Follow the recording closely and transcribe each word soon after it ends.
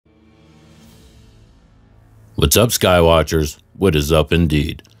What's up, Skywatchers? What is up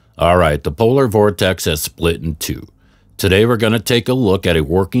indeed? Alright, the polar vortex has split in two. Today we're going to take a look at a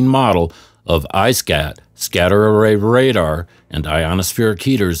working model of EISCAT, scatter array radar, and ionospheric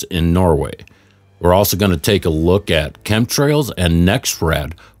heaters in Norway. We're also going to take a look at chemtrails and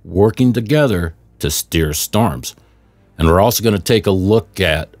Nexrad working together to steer storms. And we're also going to take a look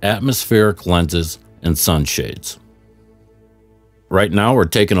at atmospheric lenses and sunshades. Right now we're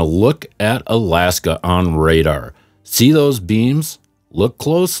taking a look at Alaska on radar. See those beams? Look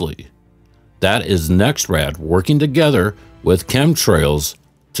closely. That is Nexrad working together with chemtrails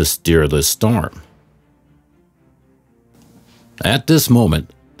to steer this storm. At this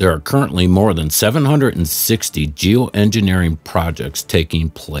moment, there are currently more than 760 geoengineering projects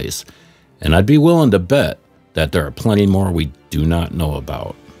taking place, and I'd be willing to bet that there are plenty more we do not know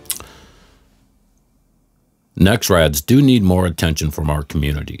about. Nexrads do need more attention from our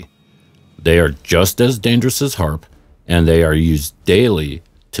community. They are just as dangerous as HAARP, and they are used daily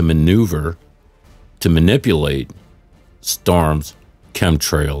to manipulate storms,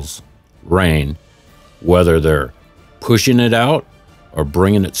 chemtrails, rain, whether they're pushing it out or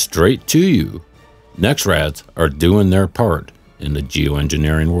bringing it straight to you. Nexrads are doing their part in the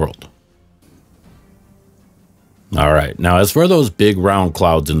geoengineering world. All right, now as for those big round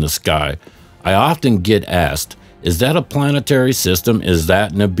clouds in the sky, I often get asked, is that a planetary system? Is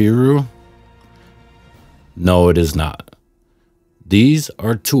that Nibiru? No, it is not. These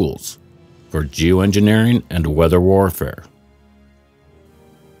are tools for geoengineering and weather warfare.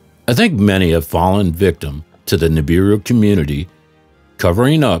 I think many have fallen victim to the Nibiru community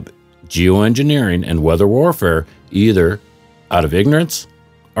covering up geoengineering and weather warfare either out of ignorance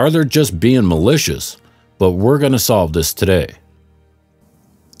or they're just being malicious, but we're going to solve this today.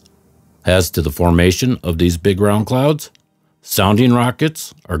 As to the formation of these big round clouds, sounding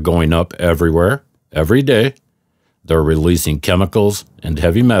rockets are going up everywhere, every day. They're releasing chemicals and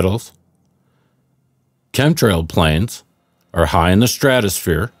heavy metals. Chemtrail planes are high in the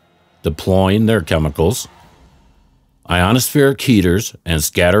stratosphere, deploying their chemicals. Ionospheric heaters and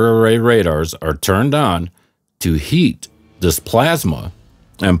scatter array radars are turned on to heat this plasma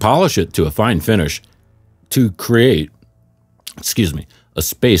and polish it to a fine finish to create, a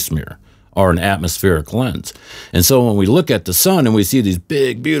space smear or an atmospheric lens. And so when we look at the sun and we see these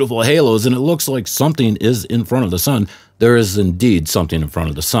big, beautiful halos and it looks like something is in front of the sun, there is indeed something in front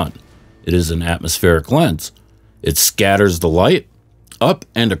of the sun. It is an atmospheric lens. It scatters the light up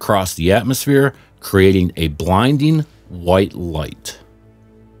and across the atmosphere, creating a blinding white light.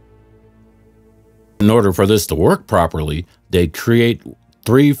 In order for this to work properly, they create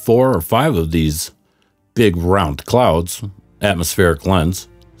 3, 4, or 5 of these big round clouds, atmospheric lens,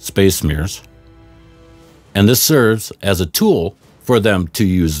 space smears, and this serves as a tool for them to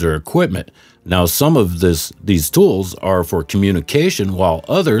use their equipment. Now, some of these tools are for communication, while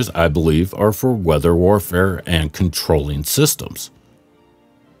others, I believe, are for weather warfare and controlling systems.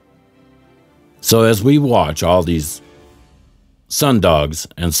 So as we watch all these sundogs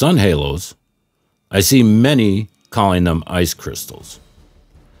and sun halos, I see many calling them ice crystals.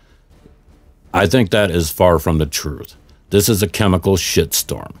 I think that is far from the truth. This is a chemical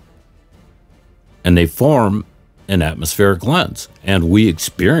shitstorm. And they form an atmospheric lens, and we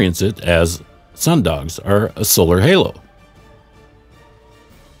experience it as sundogs or a solar halo.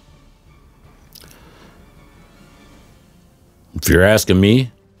 If you're asking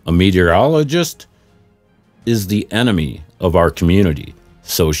me, a meteorologist is the enemy of our community.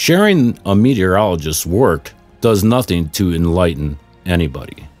 So sharing a meteorologist's work does nothing to enlighten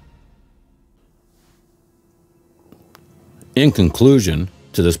anybody. In conclusion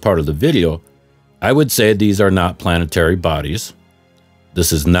to this part of the video, I would say these are not planetary bodies.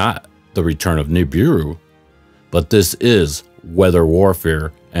 This is not the return of Nibiru, but this is weather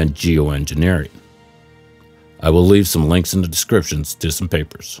warfare and geoengineering. I will leave some links in the descriptions to some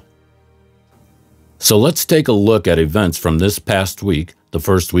papers. So let's take a look at events from this past week, the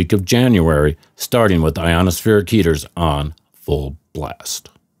first week of January, starting with ionospheric heaters on full blast.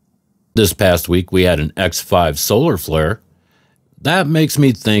 This past week we had an X5 solar flare. That makes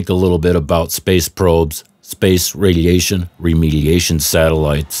me think a little bit about space probes, space radiation remediation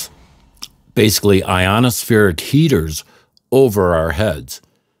satellites, basically ionospheric heaters over our heads.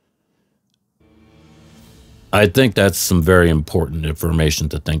 I think that's some very important information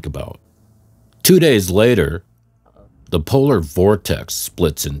to think about. 2 days later, the polar vortex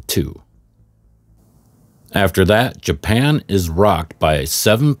splits in two. After that, Japan is rocked by a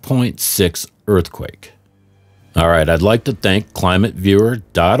 7.6 earthquake. All right, I'd like to thank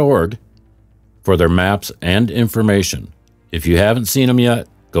climateviewer.org for their maps and information. If you haven't seen them yet,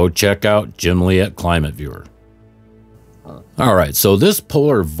 go check out Jim Lee at Climate Viewer. All right, so this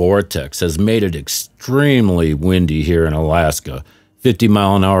polar vortex has made it extremely windy here in Alaska.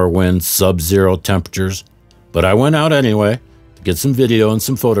 50-mile-an-hour winds, sub-zero temperatures. But I went out anyway to get some video and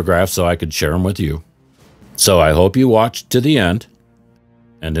some photographs so I could share them with you. So I hope you watched to the end.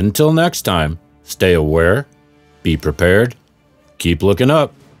 And until next time, stay aware, be prepared, keep looking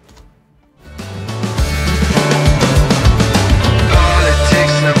up.